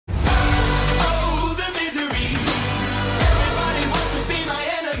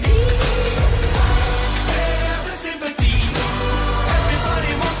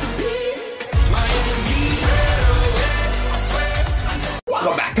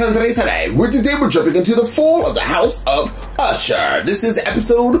Country today, where today we're jumping into the fall of the House of Usher. This is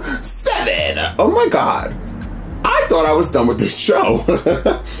episode 7. Oh my god. I thought I was done with this show.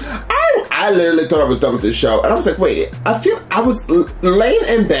 I literally thought I was done with this show. And I was like, wait, I was laying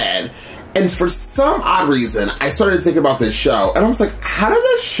in bed, and for some odd reason, I started thinking about this show. And I was like, how did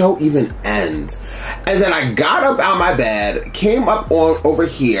this show even end? And then I got up out of my bed, came up over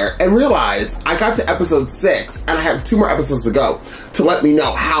here, and realized I got to episode 6, and I have 2 more episodes to go to let me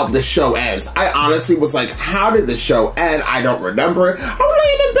know how the show ends. I honestly was like, how did the show end? I don't remember. I was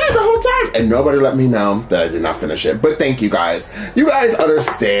laying in bed the whole time, and nobody let me know that I did not finish it. But thank you guys. You guys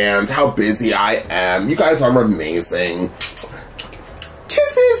understand how busy I am. You guys are amazing.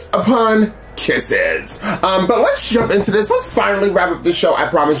 Kisses upon kisses. But let's jump into this. Let's finally wrap up the show. I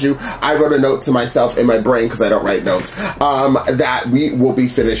promise you, I wrote a note to myself in my brain, because I don't write notes, that we will be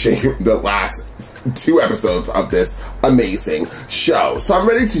finishing the last 2 episodes of this amazing show. So I'm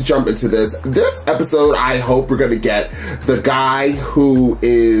ready to jump into this. This episode, I hope we're going to get the guy who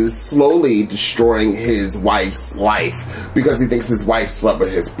is slowly destroying his wife's life because he thinks his wife slept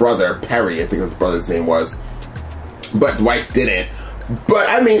with his brother, Perry, I think his brother's name was. But the wife didn't. But,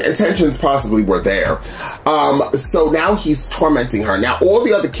 I mean, intentions possibly were there. So now he's tormenting her. Now, all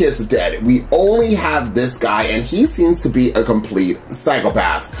the other kids are dead. We only have this guy, and he seems to be a complete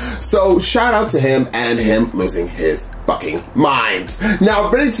psychopath. So, shout out to him and him losing his fucking mind. Now,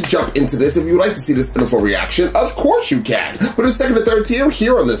 I'm ready to jump into this. If you'd like to see this in a full reaction, of course you can. But a second and third tier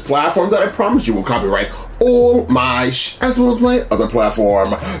here on this platform that I promise you will copyright all my as well as my other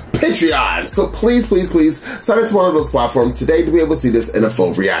platform, Patreon. So please, please, please sign into one of those platforms today to be able to see this in a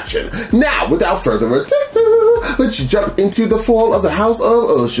full reaction. Now, without further ado, let's jump into the fall of the House of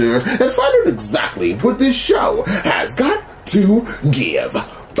Usher and find out exactly what this show has got to give.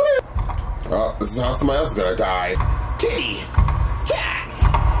 This is how somebody else is gonna die. Kitty! Cat!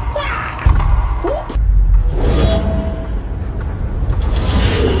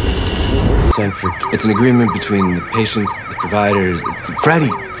 It's an agreement between the patients, the providers, Freddie,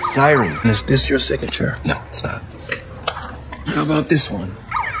 Siren. Is this your signature? No, it's not. How about this one?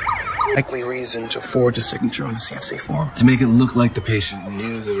 Likely reason to forge a signature on a CFC form. To make it look like the patient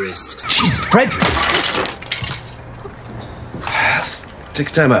knew the risks. Jesus, Frederick! Let's take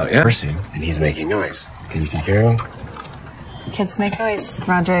a time out, yeah? Mercy, and he's making noise. Can you take care of him? Kids make noise,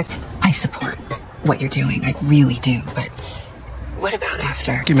 Roderick. I support what you're doing. I really do, but what about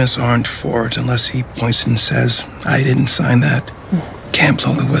after? Documents aren't forged unless he points and says, I didn't sign that. Can't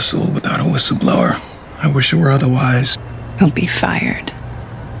blow the whistle without a whistleblower. I wish it were otherwise. He'll be fired.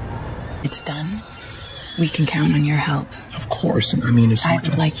 It's done. We can count on your help. Of course, I mean, it's I not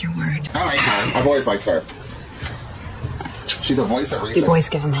would like your word. I like her. I've always liked her. She's a voice of reason. You boys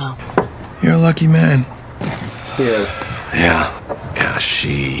give him help. You're a lucky man. He is. Yeah,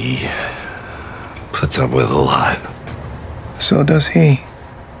 she puts up with a lot. So does he.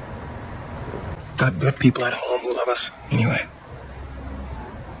 Got good people at home who love us. Anyway,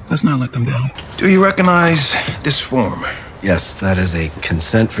 let's not let them down. Do you recognize this form? Yes, that is a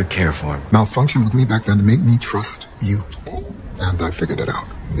consent for care form. Malfunctioned with me back then to make me trust you. And I figured it out.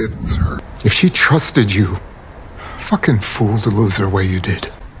 It was her. If she trusted you, fucking fool to lose her way you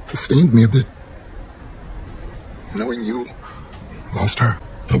did. Sustained me a bit. Knowing you lost her.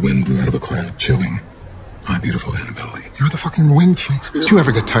 A wind blew out of a cloud, chilling my beautiful Annabelle. You're the fucking wind, Shakespeare. Do you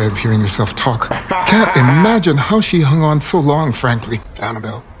ever get tired of hearing yourself talk? Can't imagine how she hung on so long, frankly.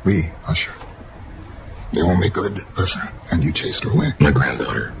 Annabelle, Lee, Usher. The only good Usher. And you chased her away. My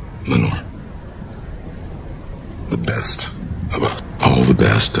granddaughter, Lenore. The best of us. All the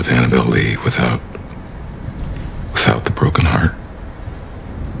best of Annabelle Lee without the broken heart.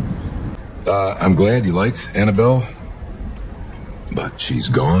 I'm glad you liked Annabelle, but she's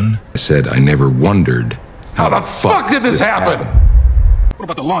gone. I said I never wondered how the fuck did this happen? What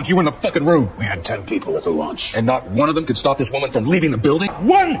about the launch? You were in the fucking room. We had 10 people at the launch. And not one of them could stop this woman from leaving the building?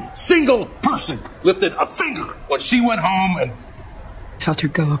 One single person lifted a finger when she went home and Felt her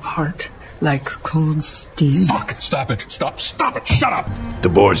go apart like cold steel. Fuck! Stop it! Stop it! Shut up! The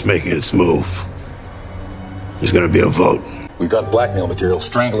board's making its move. There's gonna be a vote. We got blackmail material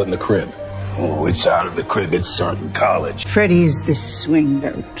strangled in the crib. Oh, it's out of the crib. It's starting college. Freddie is the swing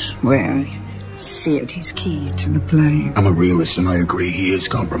vote, where I see it, he's key to the play. I'm a realist, and I agree he is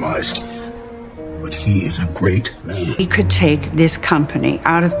compromised. But he is a great man. He could take this company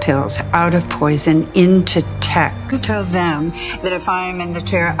out of pills, out of poison, into tech. You tell them that if I am in the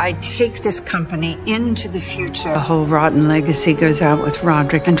chair, I take this company into the future. The whole rotten legacy goes out with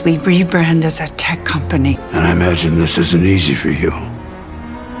Roderick, and we rebrand as a tech company. And I imagine this isn't easy for you.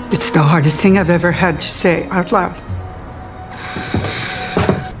 It's the hardest thing I've ever had to say out loud.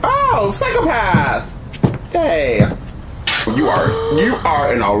 Oh, psychopath! Hey. You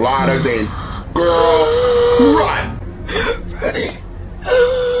are in a lot of danger. Girl, run! Freddie.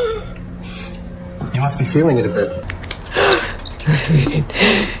 You must be feeling it a bit.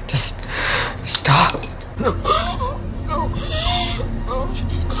 Just stop.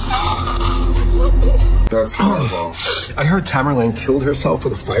 That's horrible. I heard Tamerlane killed herself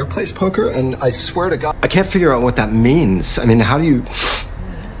with a fireplace poker, and I swear to God, I can't figure out what that means. I mean, how do you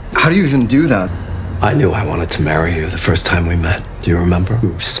even do that? I knew I wanted to marry you the first time we met. Do you remember?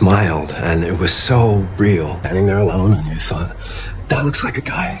 You smiled, and it was so real. Standing there alone, and you thought, that looks like a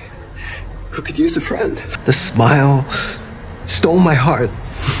guy who could use a friend. The smile stole my heart.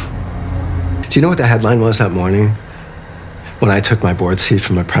 Do you know what the headline was that morning? When I took my board seat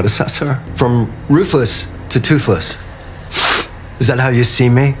from my predecessor? From ruthless to toothless. Is that how you see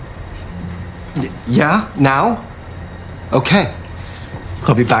me? Yeah? Now? Okay.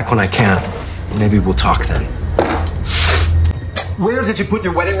 I'll be back when I can. Maybe we'll talk then. Where did you put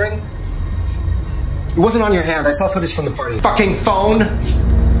your wedding ring? It wasn't on your hand. I saw footage from the party. Fucking phone?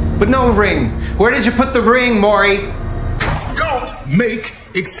 But no ring. Where did you put the ring, Maury? Don't make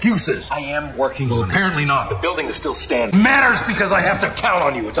excuses. I am working Well, on it. apparently not. The building is still standing. Matters because I have to count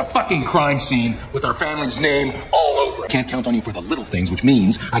on you. It's a fucking crime scene with our family's name all over it. I can't count on you for the little things, which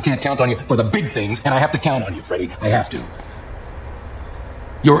means I can't count on you for the big things, and I have to count on you, Freddie. I have to.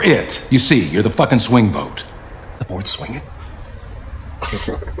 You're it. You see, you're the fucking swing vote. The board's swinging.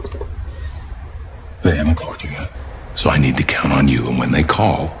 They haven't called you yet. So I need to count on you, and when they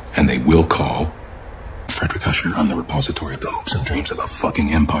call, and they will call, Frederick Usher, I'm the repository of the hopes and dreams of the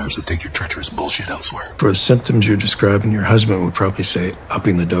fucking empires that take your treacherous bullshit elsewhere. For the symptoms you're describing, your husband would probably say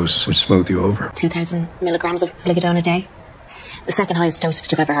upping the dose would smooth you over. 2,000 milligrams of Ligadone a day. The second highest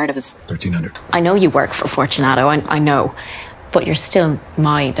dosage I've ever heard of is 1,300. I know you work for Fortunato, I know, but you're still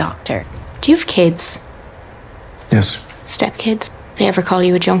my doctor. Do you have kids? Yes. Stepkids? They ever call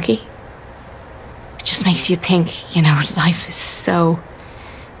you a junkie? It just makes you think, you know, life is so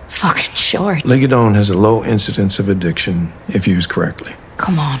fucking short. Ligadone has a low incidence of addiction if used correctly.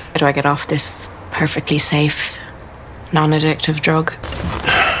 Come on. How do I get off this perfectly safe, non-addictive drug?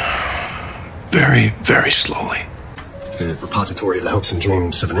 Very, very slowly. The repository of the hopes and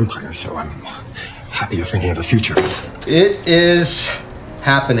dreams of an empire, so I'm happy you're thinking of the future. It is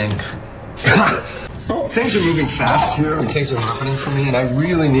happening. Things are moving fast here, and things are happening for me, and I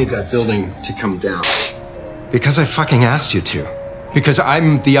really need that building to come down. Because I fucking asked you to. Because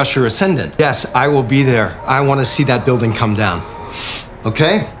I'm the Usher Ascendant. Yes, I will be there. I want to see that building come down.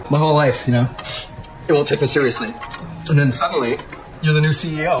 Okay? My whole life, you know, it won't take me seriously. And then suddenly, you're the new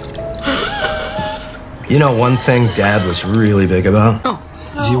CEO. You know one thing Dad was really big about?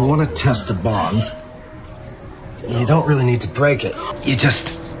 If you want to test a bond, you don't really need to break it. You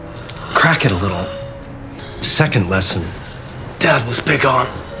just crack it a little. Second lesson Dad was big on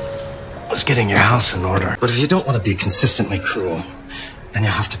was getting your house in order. But if you don't want to be consistently cruel, then you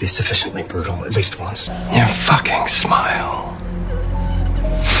have to be sufficiently brutal at least once. Your fucking smile.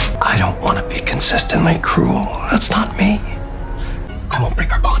 I don't want to be consistently cruel. That's not me. I won't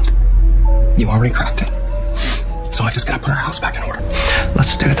break our bond. You already cracked it. So I just gotta put our house back in order.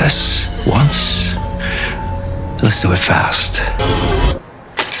 Let's do this once. Let's do it fast.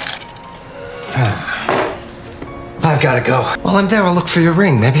 I've gotta go. While I'm there, I'll look for your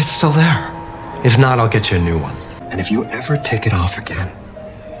ring. Maybe it's still there. If not, I'll get you a new one. And if you ever take it off again,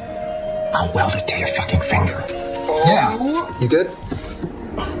 I'll weld it to your fucking finger. Yeah. You good?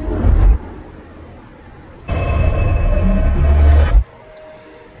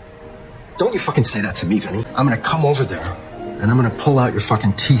 Don't you fucking say that to me, Vinny. I'm gonna come over there, and I'm gonna pull out your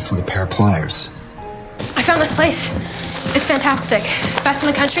fucking teeth with a pair of pliers. I found this place. It's fantastic. Best in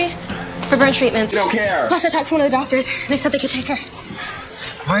the country for burn treatment. You don't care. Plus, I talked to one of the doctors. They said they could take her.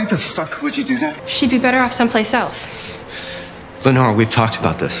 Why the fuck would you do that? She'd be better off someplace else. Lenore, we've talked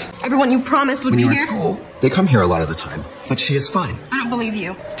about this. Everyone you promised would When be you were here. at school, they come here a lot of the time, but she is fine. I don't believe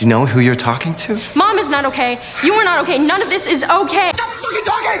you. Do you know who you're talking to? Mom is not okay. You are not okay. None of this is okay. Stop fucking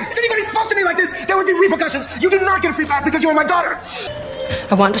talking! If anybody spoke to me like this, there would be repercussions. You do not get a free pass because you are my daughter.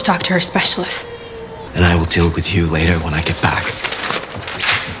 I want to talk to her specialist. And I will deal with you later when I get back.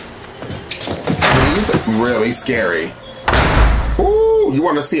 He's really scary. Ooh, you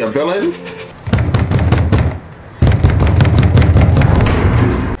want to see a villain?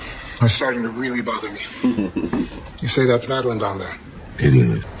 Are starting to really bother me. You say that's Madeline down there? It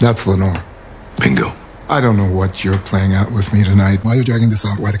is. That's Lenore. Bingo. I don't know what you're playing out with me tonight. Why you're dragging this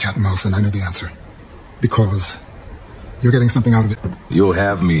out? Why the cat and mouse? And I know the answer. Because you're getting something out of it. You'll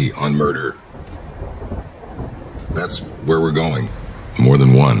have me on murder. That's where we're going. More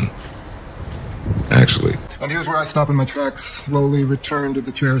than one. actually. And here's where I stop in my tracks, slowly return to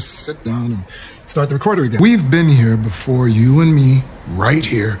the chair, sit down, and start the recorder again. We've been here before, you and me, right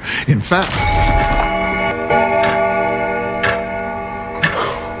here. In fact...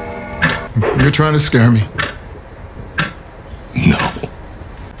 You're trying to scare me. No.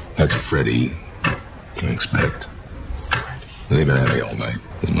 That's Freddie. Can I expect? They've been at me all night.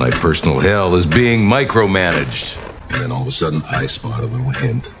 My personal hell is being micromanaged. And then all of a sudden, I spot a little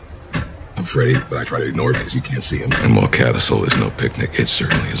hint of Freddie, but I try to ignore it because you can't see him. And while Catasol is no picnic, it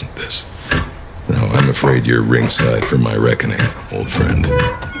certainly isn't this. Now, I'm afraid you're ringside for my reckoning, old friend.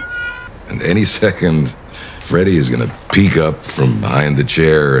 And any second, Freddie is going to peek up from behind the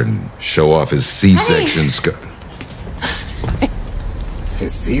chair and show off his C-section scar.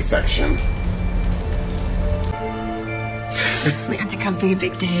 His C-section? We had to come for your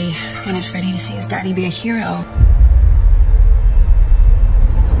big day. Wanted Freddie to see his daddy be a hero.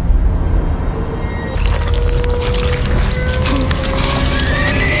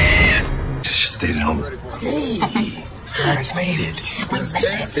 Just stayed at home. Hey, guys made it.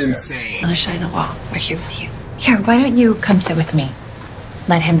 That's insane. Other side of the wall. We're here with you. Here, why don't you come sit with me?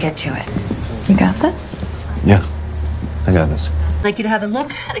 Let him get to it. You got this? Yeah, I got this. I'd like you to have a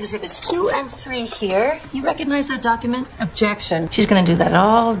look at exhibits 2 and 3 here. You recognize that document? Objection. She's gonna do that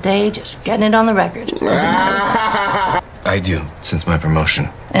all day, just getting it on the record. Doesn't matter. I do, since my promotion.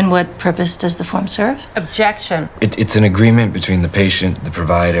 And what purpose does the form serve? Objection. It's an agreement between the patient, the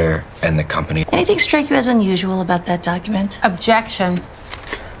provider, and the company. Anything strike you as unusual about that document? Objection.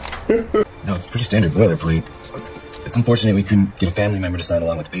 No, it's pretty standard boilerplate. It's unfortunate we couldn't get a family member to sign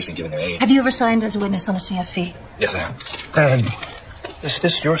along with the patient given their age. Have you ever signed as a witness on a CFC? Yes, I have. And is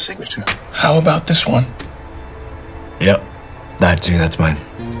this your signature? How about this one? Yep. That too, that's mine.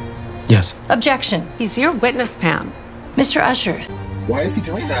 Yes. Objection. He's your witness, Pam. Mr. Usher. Why is he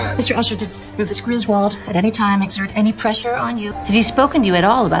doing that? Mr. Usher, did Rufus Griswold at any time exert any pressure on you? Has he spoken to you at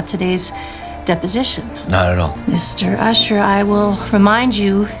all about today's deposition? Not at all. Mr. Usher, I will remind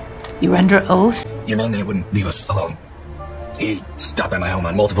you, you're under oath. Your man there wouldn't leave us alone. He stopped by my home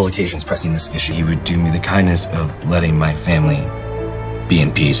on multiple occasions pressing this issue. He would do me the kindness of letting my family be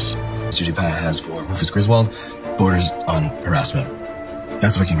in peace. Mr. Dupin has for Rufus Griswold borders on harassment.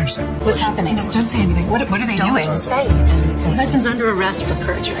 That's what I came here to say. What's happening? No, don't say anything. What are they doing? Don't say anything. Your husband's under arrest for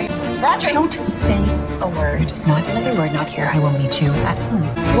perjury. Roderick, don't say a word. Not another word, not here. I will meet you at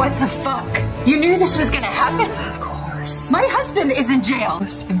home. What the fuck? You knew this was gonna happen? Of course. My husband is in jail.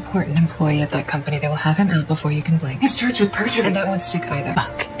 Most important employee at that company. They will have him out before you can blink. He's charged with perjury. And that won't stick either.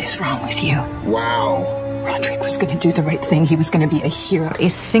 What is wrong with you? Wow. Roderick was gonna do the right thing. He was gonna be a hero. A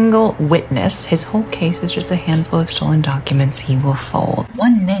single witness. His whole case is just a handful of stolen documents he will fold.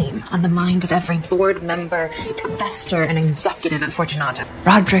 One name on the mind of every board member, investor, and executive at Fortunato.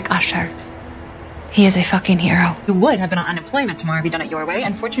 Roderick Usher. He is a fucking hero. You would have been on unemployment tomorrow if you done it your way,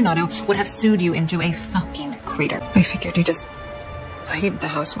 and Fortunato would have sued you into a fucking crater. I figured you just played the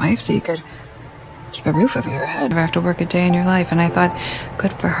housewife so you could keep a roof over your head. Never have to work a day in your life, and I thought,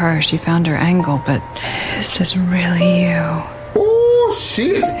 good for her, she found her angle, but is this really you? Oh,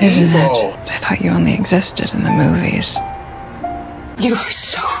 she is Isn't evil. it? I thought you only existed in the movies. You are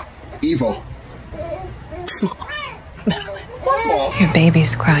so Evil. small. Madeline. Small. Your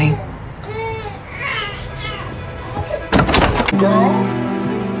baby's crying. Girl.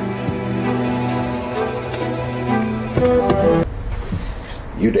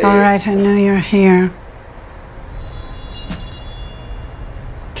 You did. All right, I know you're here.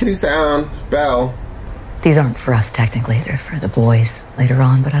 Kitty sound. Bell. These aren't for us, technically. They're for the boys later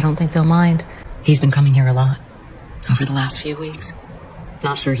on, but I don't think they'll mind. He's been coming here a lot over the last few weeks.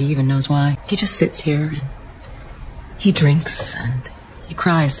 Not sure he even knows why. He just sits here and he drinks and he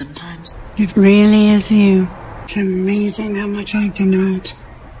cries sometimes. It really is you. It's amazing how much I denote.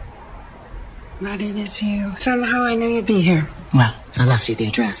 But it is you. Somehow I knew you'd be here. Well, I left you the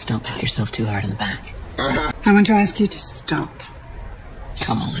address. Don't pat yourself too hard on the back. I want to ask you to stop.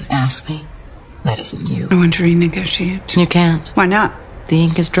 Come on, ask me. That isn't you. I want to renegotiate. You can't. Why not? The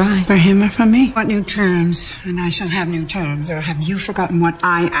ink is dry. For him or for me? What new terms? And I shall have new terms. Or have you forgotten what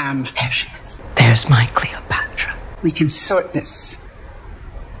I am? There she is. There's my Cleopatra. We can sort this.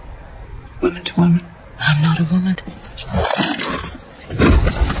 Woman to woman. I'm not a woman.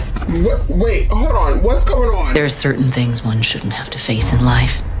 Wait, hold on. What's going on? There are certain things one shouldn't have to face in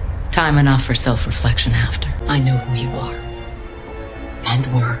life. Time enough for self-reflection after. I know who you are. And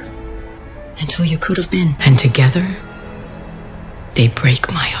were. And who you could have been. And together, they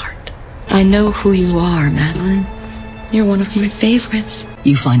break my heart. I know who you are, Madeline. You're one of my favorites.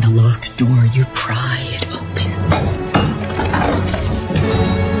 You find a locked door, you pry it open.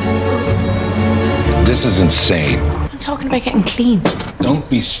 This is insane. I'm talking about getting clean. Don't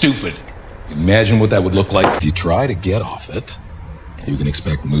be stupid. Imagine what that would look like if you try to get off it. You can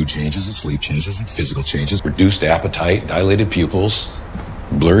expect mood changes and sleep changes and physical changes, reduced appetite, dilated pupils,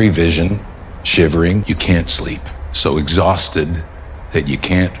 blurry vision, shivering. You can't sleep. So exhausted that you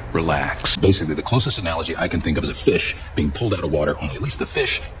can't relax. Basically, the closest analogy I can think of is a fish being pulled out of water, only at least the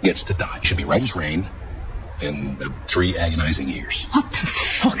fish gets to die. It should be right as rain in 3 agonizing years. What the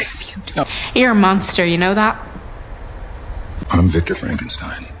fuck have you done? You're a monster, you know that? I'm Victor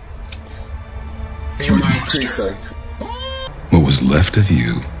Frankenstein. You're the monster. What was left of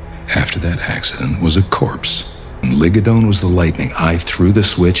you after that accident was a corpse. And Ligadone was the lightning. I threw the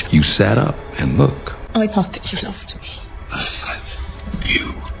switch. You sat up and look. I thought that you loved me.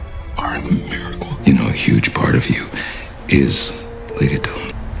 You are a miracle. You know, a huge part of you is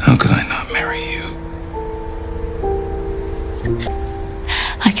Ligadone. How could I not marry you?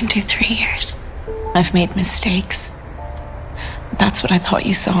 I can do 3 years. I've made mistakes. That's what I thought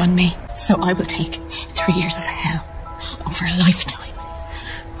you saw in me. So I will take 3 years of hell over a lifetime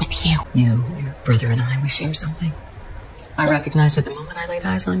with you. You, your brother, and I, we share something. I recognized it the moment I laid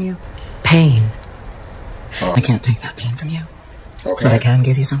eyes on you. Pain. I can't take that pain from you. Okay. But I can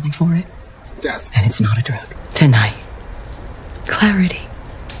give you something for it. Death. And it's not a drug. Tonight. Clarity.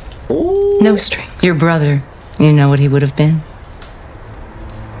 Ooh. No strings. Your brother, you know what he would have been?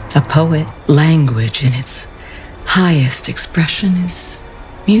 A poet. Language in its highest expression is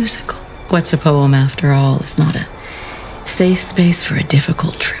musical. What's a poem after all, if not a safe space for a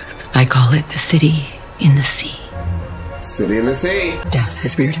difficult truth? I call it the city in the sea. City in the sea. Death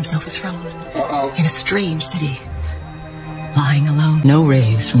has reared himself a throne. Uh-oh. In a strange city. Lying alone. No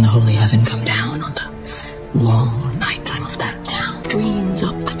rays from the holy heaven come down on the long nighttime of that town. Streams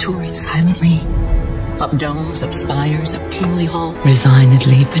up the turrets silently. Up domes, up spires, up Kingly Hall.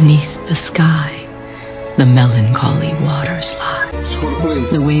 Resignedly beneath the sky, the melancholy waters lie.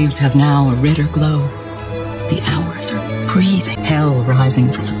 The waves have now a redder glow. The hours are breathing. Hell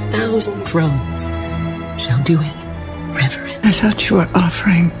rising from 1,000 thrones shall do it reverent. I thought you were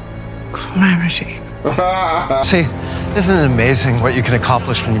offering clarity. See, isn't it amazing what you can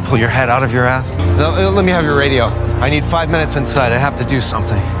accomplish when you pull your head out of your ass? Let me have your radio. I need 5 minutes inside. I have to do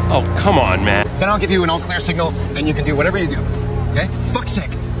something. Oh, come on, man. Then I'll give you an all-clear signal, and you can do whatever you do. Okay? Fuck's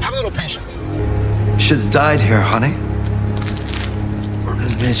sake. Have a little patience. Should have died here, honey.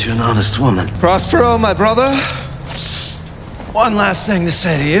 It made you an honest woman. Prospero, my brother. One last thing to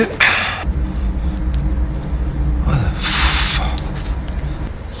say to you. What the fuck?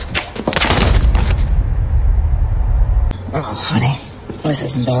 Oh, honey, this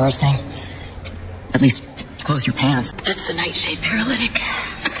is embarrassing. At least close your pants. That's the nightshade paralytic.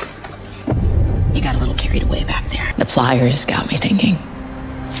 You got a little carried away back there. The flyers got me thinking.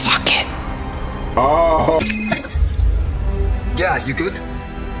 Fuck it. Oh. Yeah, you good?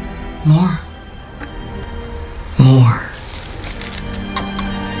 More. More.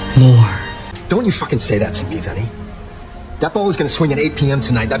 More. Don't you fucking say that to me, Venny. That ball is gonna swing at 8 p.m.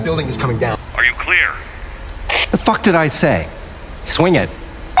 tonight. That building is coming down. Are you clear? The fuck did I say? Swing it.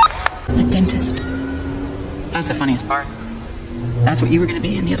 A dentist. That's the funniest part. That's what you were gonna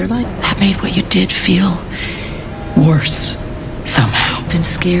be in the other life. That made what you did feel worse somehow. Been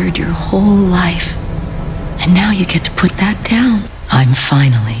scared your whole life. And now you get to put that down. I'm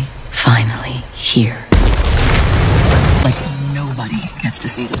finally here. Like nobody gets to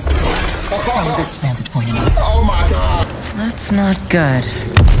see this. From this vantage point in life. Oh my God. That's not good.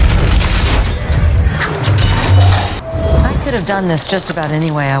 I could have done this just about any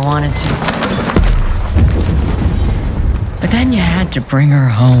way I wanted to. But then you had to bring her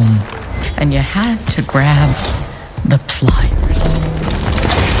home. And you had to grab the pliers.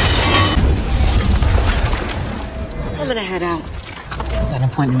 I'm gonna head out. Got an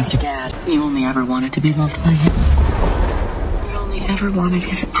appointment with your dad. You only ever wanted to be loved by him. You only ever wanted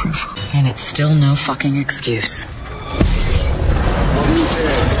his approval. And it's still no fucking excuse.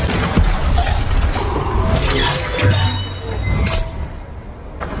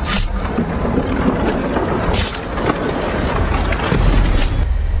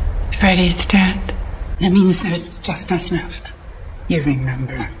 Freddie's dead. That means there's just us left. You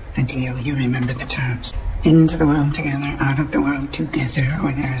remember the deal. You remember the terms. Into the world together, out of the world together,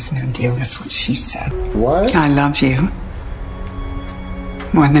 or there is no deal. That's what she said. What? I love you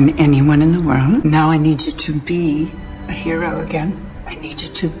more than anyone in the world. Now I need you to be a hero again. I need you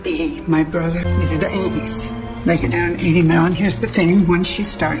to be my brother. These are the 80s. Lay it down, 80 million. Here's the thing. Once you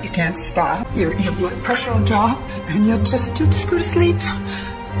start, you can't stop. Your blood pressure will drop, and you'll just go to sleep.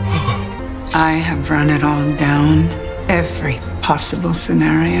 I have run it all down. Every possible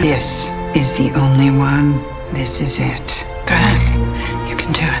scenario. This is the only one. This is it. Go ahead. You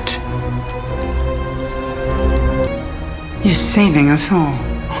can do it. You're saving us all.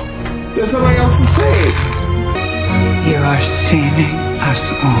 There's nobody else to save. You are saving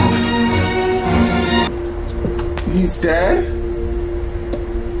us all. He's dead?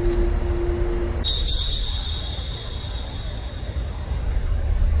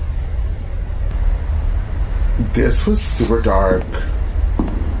 This was super dark.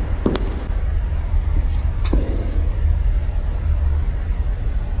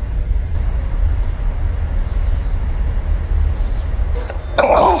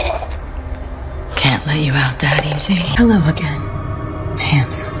 Can't let you out that easy. Hello again,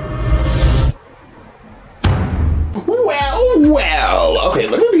 handsome. Well, okay,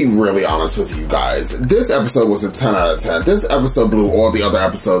 let me be really honest with you guys. This episode was a 10 out of 10. This episode blew all the other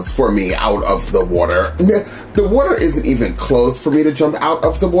episodes for me out of the water. The water isn't even close for me to jump out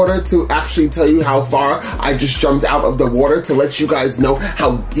of the water to actually tell you how far I just jumped out of the water to let you guys know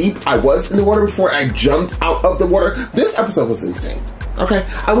how deep I was in the water before I jumped out of the water. This episode was insane. Okay,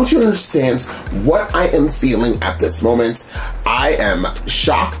 I want you to understand what I am feeling at this moment. I am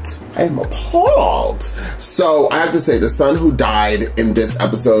shocked. I am appalled. So I have to say, the son who died in this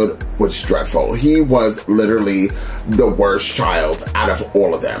episode was dreadful. He was literally the worst child out of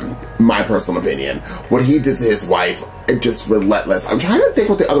all of them. My personal opinion. What he did to his wife, it just relentless. I'm trying to think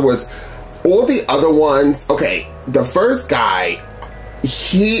what the other words. All the other ones. Okay, the first guy,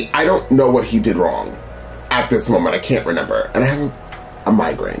 I don't know what he did wrong at this moment. I can't remember. And I have a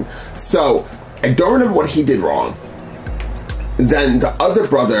migraine. So I don't remember what he did wrong. Then the other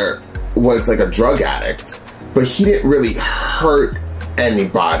brother was like a drug addict, but he didn't really hurt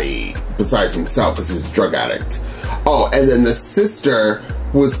anybody besides himself because he was a drug addict. Oh, and then the sister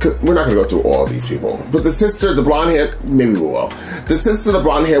was, we're not going to go through all these people, but the sister, the blonde hair, maybe we will. The sister, the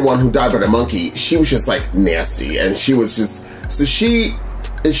blonde hair one who died by the monkey, she was just like nasty, and she was just, so she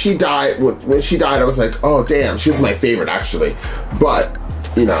died, when she died I was like, oh damn, she was my favorite actually, but,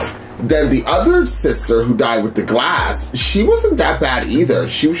 you know. Then the other sister who died with the glass, she wasn't that bad either.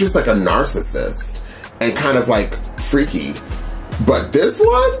 She was just like a narcissist and kind of like freaky. But this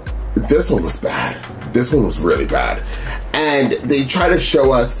one was bad. This one was really bad. And they try to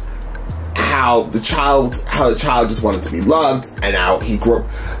show us how the child just wanted to be loved and how he grew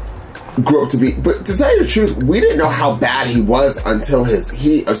up to be, but to tell you the truth, we didn't know how bad he was until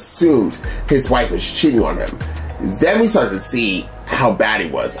he assumed his wife was cheating on him. Then we started to see how bad he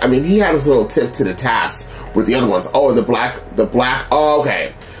was. I mean, he had his little tip to the task with the other ones. Oh, the black, oh,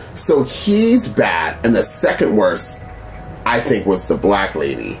 okay. So he's bad. And the second worst, I think, was the black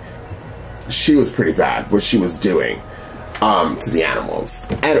lady. She was pretty bad, what she was doing to the animals.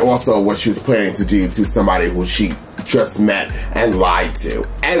 And also what she was planning to do to somebody who she just met and lied to.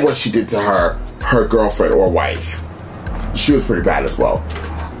 And what she did to her girlfriend or wife. She was pretty bad as well.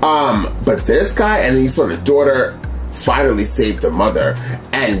 But this guy, and then you saw the daughter, finally saved the mother,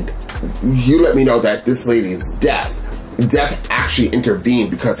 and you let me know that this lady's death actually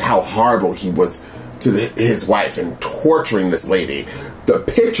intervened because how horrible he was to his wife and torturing this lady. The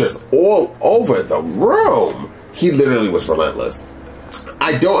pictures all over the room. He literally was relentless.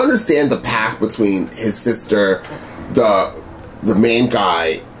 I don't understand the pact between his sister, the main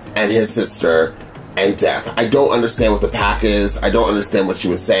guy, and his sister, and death. I don't understand what the pack is. I don't understand what she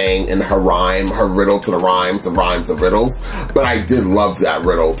was saying in her rhyme, her riddle to the rhymes of riddles. But I did love that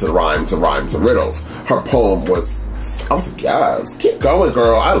riddle to the rhymes of riddles. Her poem was, I was like, yes, keep going,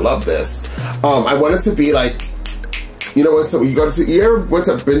 girl. I love this. I wanted to be like, you know what? So you ever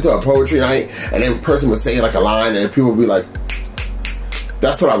been to a poetry night and then a person would say like a line and people would be like,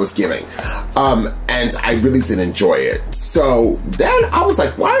 that's what I was giving. And I really did enjoy it. So then I was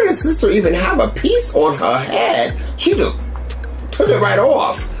like, why did the sister even have a piece on her head? She just took it right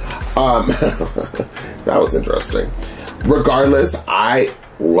off. That was interesting. Regardless, I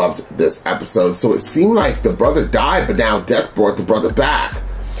loved this episode. So it seemed like the brother died, but now death brought the brother back.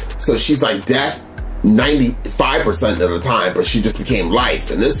 So she's like death 95% of the time, but she just became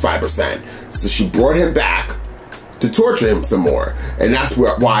life in this 5%. So she brought him back to torture him some more. And that's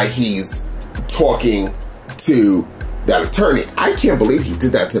why he's talking to that attorney. I can't believe he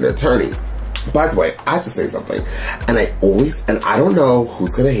did that to the attorney. By the way, I have to say something. And I don't know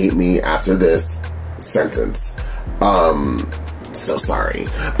who's gonna hate me after this sentence. So sorry.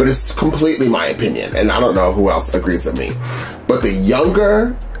 But it's completely my opinion. And I don't know who else agrees with me. But the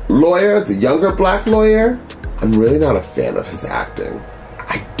younger lawyer, the younger black lawyer, I'm really not a fan of his acting.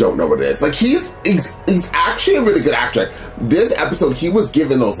 I don't know what it is. Like, he's actually a really good actor. This episode, he was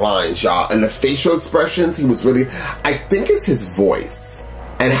giving those lines, y'all. And the facial expressions, he was really, I think it's his voice.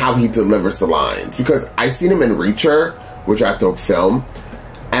 and how he delivers the lines. Because I've seen him in Reacher, which I have to film,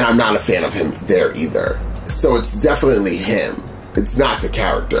 and I'm not a fan of him there either. So it's definitely him. It's not the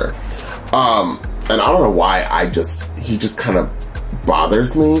character. And I don't know why he just kind of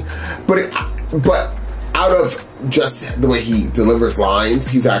bothers me. But out of just the way he delivers lines,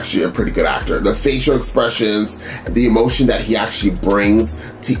 he's actually a pretty good actor. The facial expressions, the emotion that he actually brings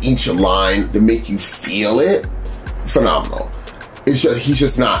to each line to make you feel it, phenomenal. He's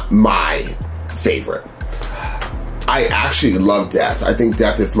just not my favorite. I actually love Death. I think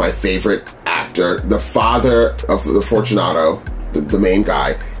Death is my favorite actor. The father of the Fortunato, the main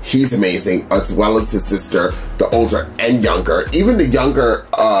guy, he's amazing, as well as his sister, the older and younger. Even the younger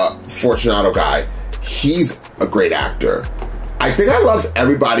Fortunato guy, he's a great actor. I think I love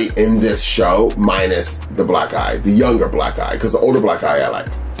everybody in this show minus the black guy, the younger black guy, because the older black guy I like.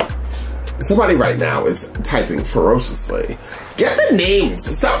 Somebody right now is typing ferociously. Get the names.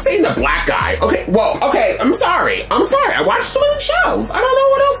 Stop saying the black guy. Okay, well, okay, I'm sorry. I watch so many shows. I don't know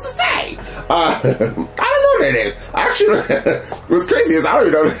what else to say. I don't know their names. Actually, what's crazy is I don't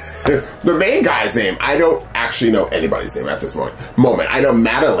even know the main guy's name. I don't actually know anybody's name at this moment. I know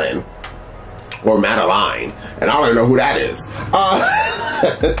Madeline or Madeline, and I don't even know who that is.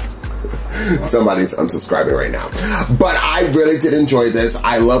 Somebody's unsubscribing right now. But I really did enjoy this.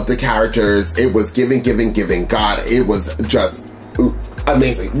 I love the characters. It was giving. God, it was just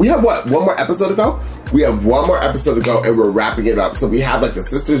amazing. We have what? One more episode to go? We have one more episode to go and we're wrapping it up. So we have like the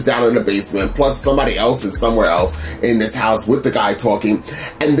sisters down in the basement, plus somebody else is somewhere else in this house with the guy talking.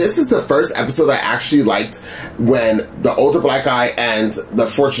 And this is the first episode I actually liked when the older black guy and the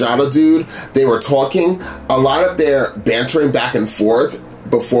Fortunato dude, they were talking. A lot of their bantering back and forth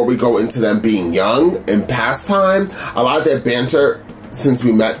before we go into them being young and past time, a lot of their banter since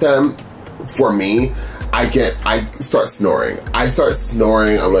we met them, for me, I start snoring.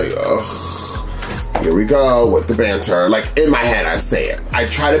 I'm like, ugh, here we go with the banter. Like in my head, I say it. I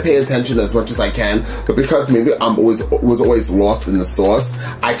try to pay attention as much as I can, but because maybe I was always lost in the sauce,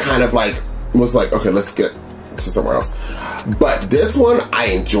 I kind of was like, okay, let's get to somewhere else. But this one, I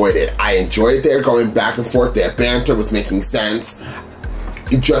enjoyed it. I enjoyed their going back and forth. Their banter was making sense.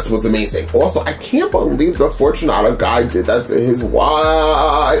 It just was amazing. Also, I can't believe the Fortunato guy did that to his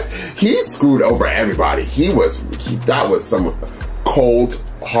wife. He screwed over everybody. That was some cold,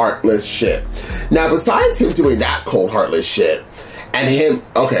 heartless shit. Now, besides him doing that cold, heartless shit, and him,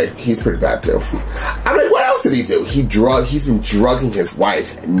 okay, he's pretty bad too. I'm like, what else did he do? He's been drugging his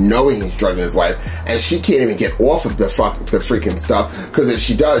wife, knowing he's drugging his wife, and she can't even get off of the freaking stuff, because if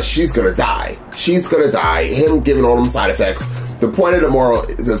she does, she's gonna die. She's gonna die. Him giving all them side effects. The point of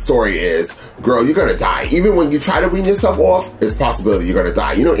the story is, girl, you're gonna die. Even when you try to wean yourself off, it's a possibility you're gonna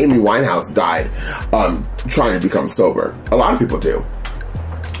die. You know, Amy Winehouse died trying to become sober. A lot of people do,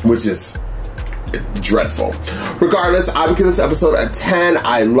 which is dreadful. Regardless, I would give this episode a 10.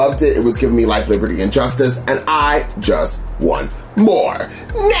 I loved it. It was giving me life, liberty, and justice, and I just want more.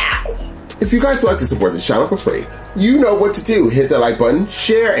 Now, if you guys would like to support this channel for free, you know what to do. Hit the like button,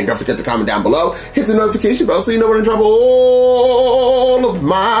 share, and don't forget to comment down below. Hit the notification bell so you know when I drop all of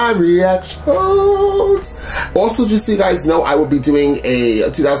my reactions. Also, just so you guys know, I will be doing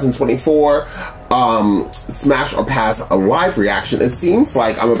a 2024 Smash or Pass a live reaction. It seems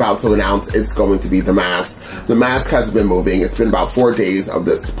like I'm about to announce it's going to be The Mask. The Mask has been moving. It's been about 4 days of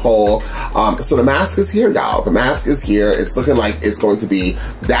this poll. So The Mask is here, y'all. The Mask is here. It's looking like it's going to be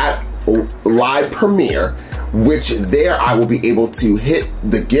that live premiere, which there I will be able to hit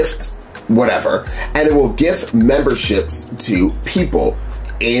the gift whatever, and it will gift memberships to people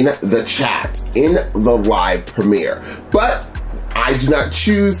in the chat in the live premiere. But I do not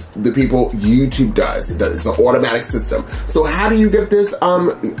choose the people. YouTube does. It's an automatic system. So how do you get this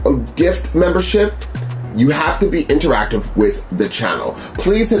gift membership? You have to be interactive with the channel.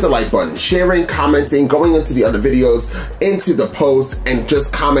 Please hit the like button, sharing, commenting, going into the other videos, into the posts, and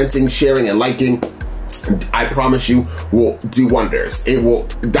just commenting, sharing, and liking. I promise you will do wonders. It will.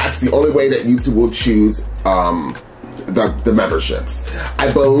 That's the only way that YouTube will choose the memberships. I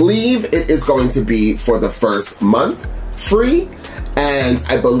believe it is going to be for the first month free, and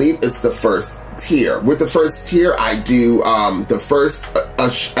I believe it's the first tier. With the first tier, I do the first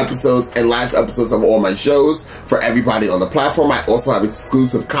episodes and last episodes of all my shows for everybody on the platform. I also have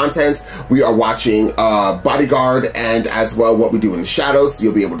exclusive content. We are watching Bodyguard, and as well What We Do in the Shadows. So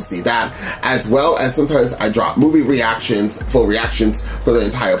you'll be able to see that, as well as sometimes I drop movie reactions, full reactions for the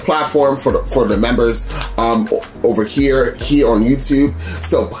entire platform for the members over here on YouTube.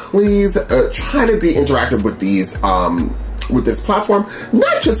 So please try to be interactive with these with this platform,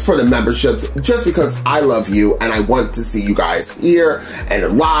 not just for the memberships, just because I love you and I want to see you guys here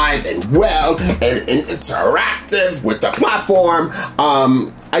and live and well and interactive with the platform.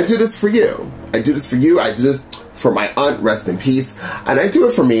 I do this for you. I do this for you. I do this for my aunt, rest in peace. And I do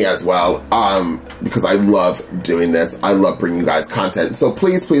it for me as well, because I love doing this. I love bringing you guys content. So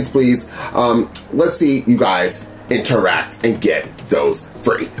please, please, please, let's see you guys interact and get those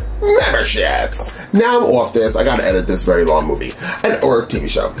free memberships. Now I'm off this. I gotta edit this very long movie or TV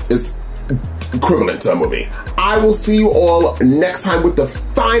show. It's equivalent to a movie. I will see you all next time with the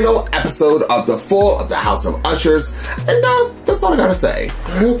final episode of The Fall of the House of Ushers. And that's all I gotta say.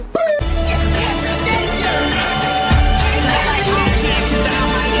 Bye.